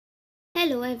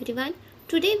Hello everyone.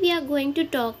 Today we are going to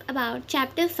talk about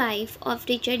chapter 5 of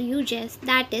Richard Hughes,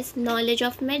 that is knowledge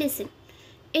of medicine.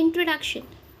 Introduction.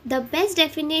 The best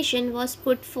definition was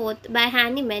put forth by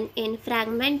Hahnemann in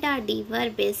Fragmenta de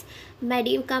Verbis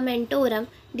Medicamentorum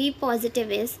de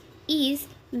Positivis is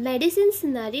medicines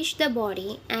nourish the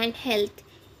body and health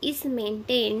is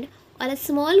maintained or a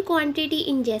small quantity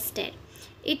ingested.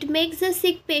 It makes the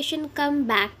sick patient come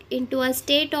back into a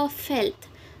state of health.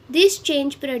 This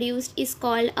change produced is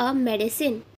called a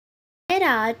medicine. There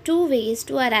are two ways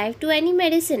to arrive to any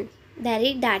medicine.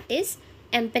 That is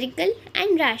empirical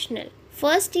and rational.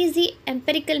 First is the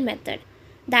empirical method,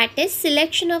 that is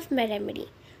selection of remedy.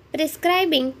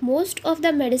 Prescribing most of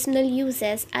the medicinal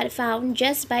uses are found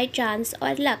just by chance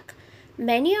or luck.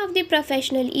 Many of the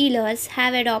professional healers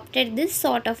have adopted this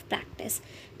sort of practice.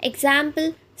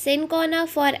 Example, Sincona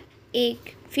for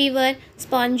ache, fever,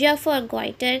 spongia for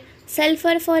goiter,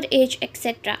 sulfur for age,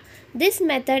 etc. This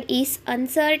method is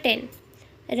uncertain.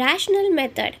 Rational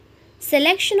method.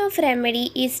 Selection of remedy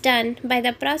is done by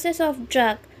the process of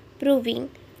drug proving.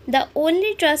 The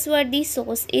only trustworthy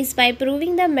source is by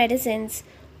proving the medicines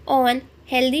on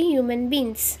healthy human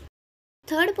beings.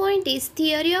 Third point is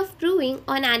theory of proving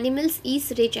on animals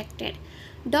is rejected.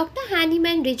 Dr.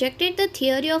 Hahnemann rejected the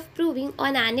theory of proving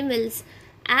on animals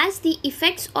as the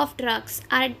effects of drugs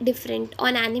are different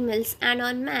on animals and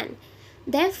on man.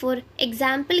 Therefore,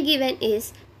 example given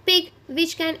is pig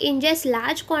which can ingest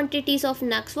large quantities of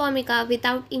nux vomica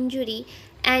without injury,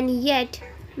 and yet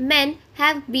men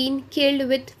have been killed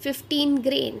with 15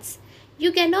 grains.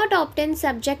 You cannot obtain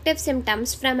subjective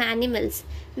symptoms from animals.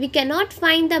 We cannot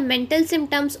find the mental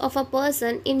symptoms of a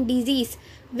person in disease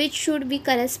which should be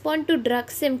correspond to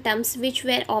drug symptoms which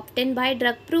were obtained by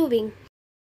drug proving.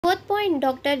 Fourth point,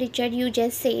 Dr. Richard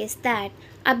Hughes says that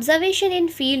observation in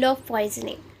field of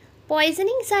poisoning.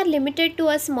 Poisonings are limited to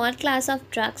a small class of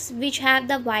drugs which have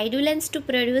the virulence to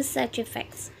produce such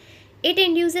effects. It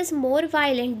induces more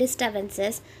violent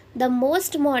disturbances. The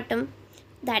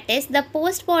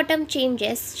post-mortem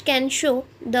changes can show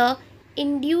the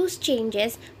induced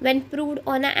changes when proved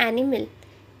on an animal.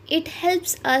 It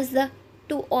helps us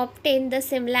to obtain the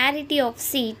similarity of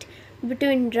seat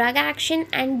between drug action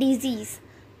and disease.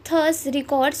 Thus,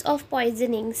 records of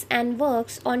poisonings and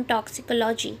works on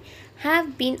toxicology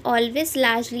have been always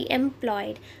largely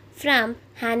employed from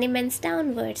Hahnemann's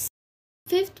downwards.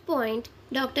 Fifth point,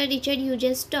 Dr. Richard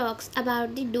Hughes talks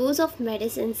about the dose of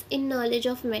medicines in knowledge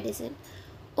of medicine.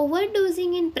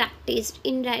 Overdosing in practice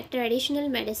in traditional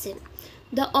medicine.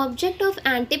 The object of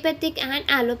antipathic and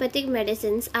allopathic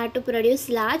medicines are to produce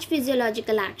large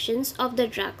physiological actions of the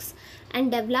drugs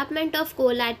and development of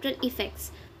collateral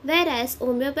effects, whereas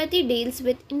homeopathy deals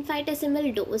with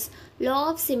infinitesimal dose, law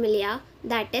of similia,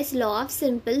 that is law of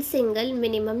simple single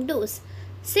minimum dose.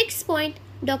 Sixth point,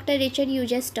 Dr. Richard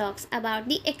Hughes talks about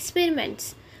the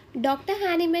experiments. Dr.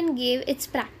 Hahnemann gave its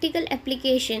practical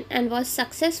application and was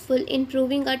successful in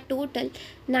proving a total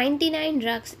 99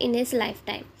 drugs in his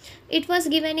lifetime. It was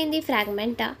given in the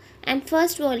Fragmenta and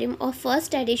first volume of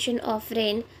first edition of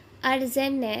Rein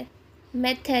Arzener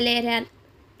Methyleran.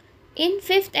 In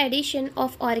fifth edition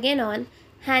of Organon,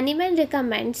 Hahnemann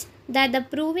recommends that the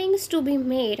provings to be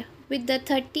made with the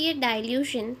 30th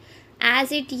dilution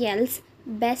as it yields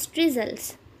best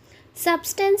results.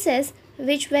 Substances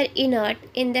which were inert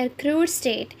in their crude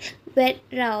state were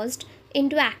roused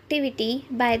into activity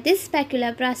by this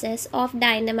specular process of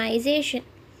dynamization.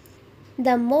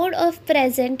 The mode of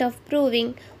present of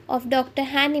proving of Dr.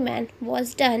 Hahnemann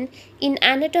was done in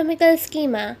anatomical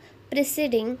schema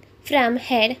proceeding from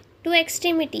head to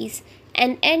extremities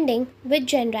and ending with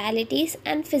generalities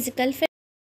and physical phenomena.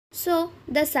 So,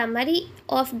 the summary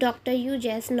of Dr.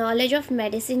 Hughes' knowledge of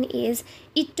medicine is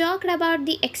it talked about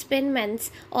the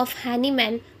experiments of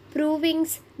Hahnemann,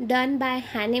 provings done by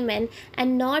Hahnemann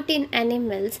and not in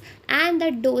animals, and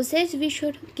the dosage we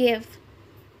should give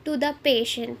to the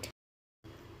patient.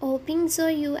 Hoping so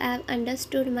you have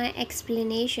understood my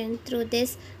explanation through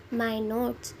this my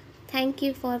notes. Thank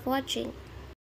you for watching.